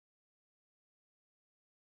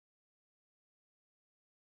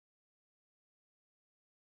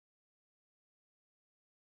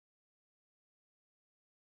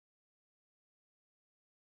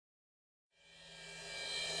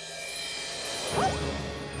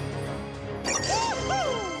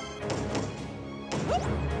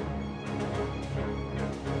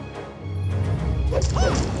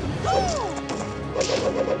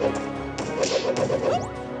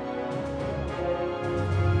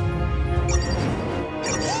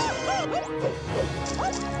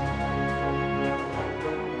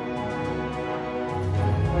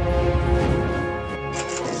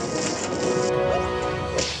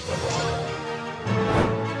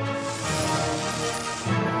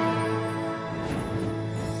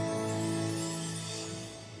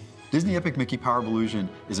Disney Epic Mickey Power of Illusion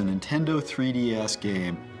is a Nintendo 3DS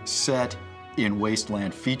game set in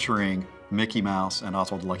Wasteland featuring Mickey Mouse and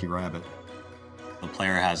Oswald the Lucky Rabbit. The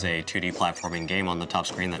player has a 2D platforming game on the top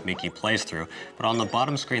screen that Mickey plays through, but on the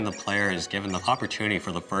bottom screen, the player is given the opportunity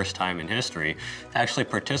for the first time in history to actually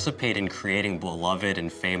participate in creating beloved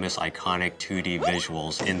and famous iconic 2D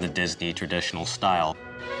visuals in the Disney traditional style.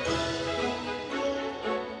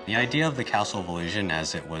 The idea of the Castle of Illusion,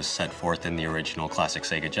 as it was set forth in the original classic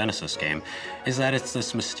Sega Genesis game, is that it's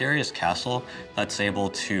this mysterious castle that's able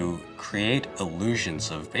to create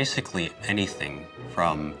illusions of basically anything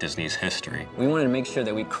from Disney's history. We wanted to make sure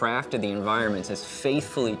that we crafted the environments as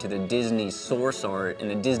faithfully to the Disney source art and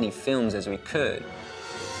the Disney films as we could.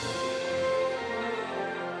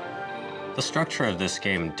 The structure of this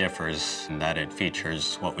game differs in that it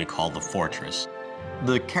features what we call the fortress.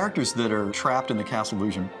 The characters that are trapped in the Castle of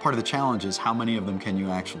Illusion, part of the challenge is how many of them can you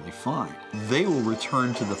actually find. They will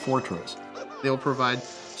return to the fortress. They'll provide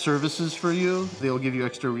services for you. They'll give you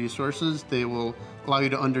extra resources. They will allow you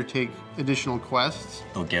to undertake additional quests.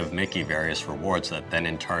 They'll give Mickey various rewards that then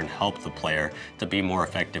in turn help the player to be more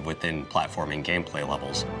effective within platforming gameplay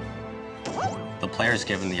levels. The player is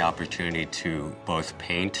given the opportunity to both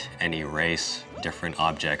paint and erase different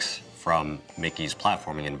objects from Mickey's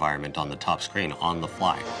platforming environment on the top screen on the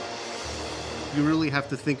fly. You really have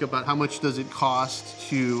to think about how much does it cost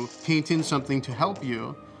to paint in something to help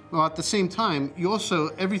you. Well, at the same time, you also,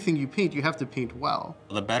 everything you paint, you have to paint well.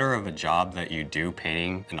 The better of a job that you do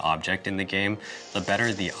painting an object in the game, the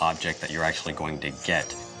better the object that you're actually going to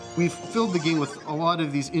get. We've filled the game with a lot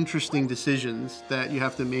of these interesting decisions that you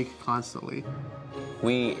have to make constantly.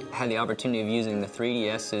 We had the opportunity of using the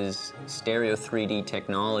 3DS's stereo 3D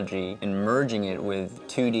technology and merging it with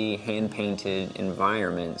 2D hand-painted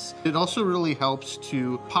environments. It also really helps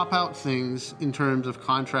to pop out things in terms of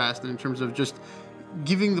contrast and in terms of just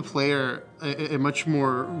giving the player a much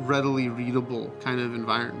more readily readable kind of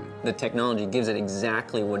environment. The technology gives it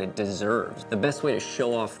exactly what it deserves. The best way to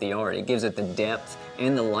show off the art, it gives it the depth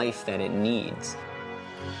and the life that it needs.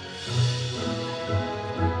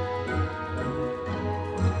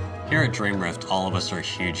 Here at Dreamrift, all of us are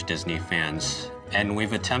huge Disney fans, and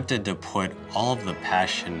we've attempted to put all of the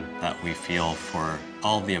passion that we feel for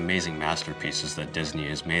all of the amazing masterpieces that Disney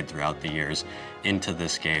has made throughout the years into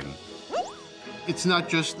this game. It's not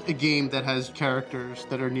just a game that has characters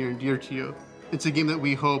that are near and dear to you. It's a game that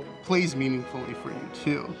we hope plays meaningfully for you,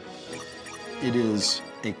 too. It is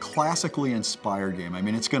a classically inspired game. I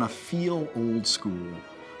mean, it's going to feel old school,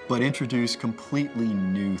 but introduce completely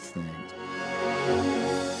new things.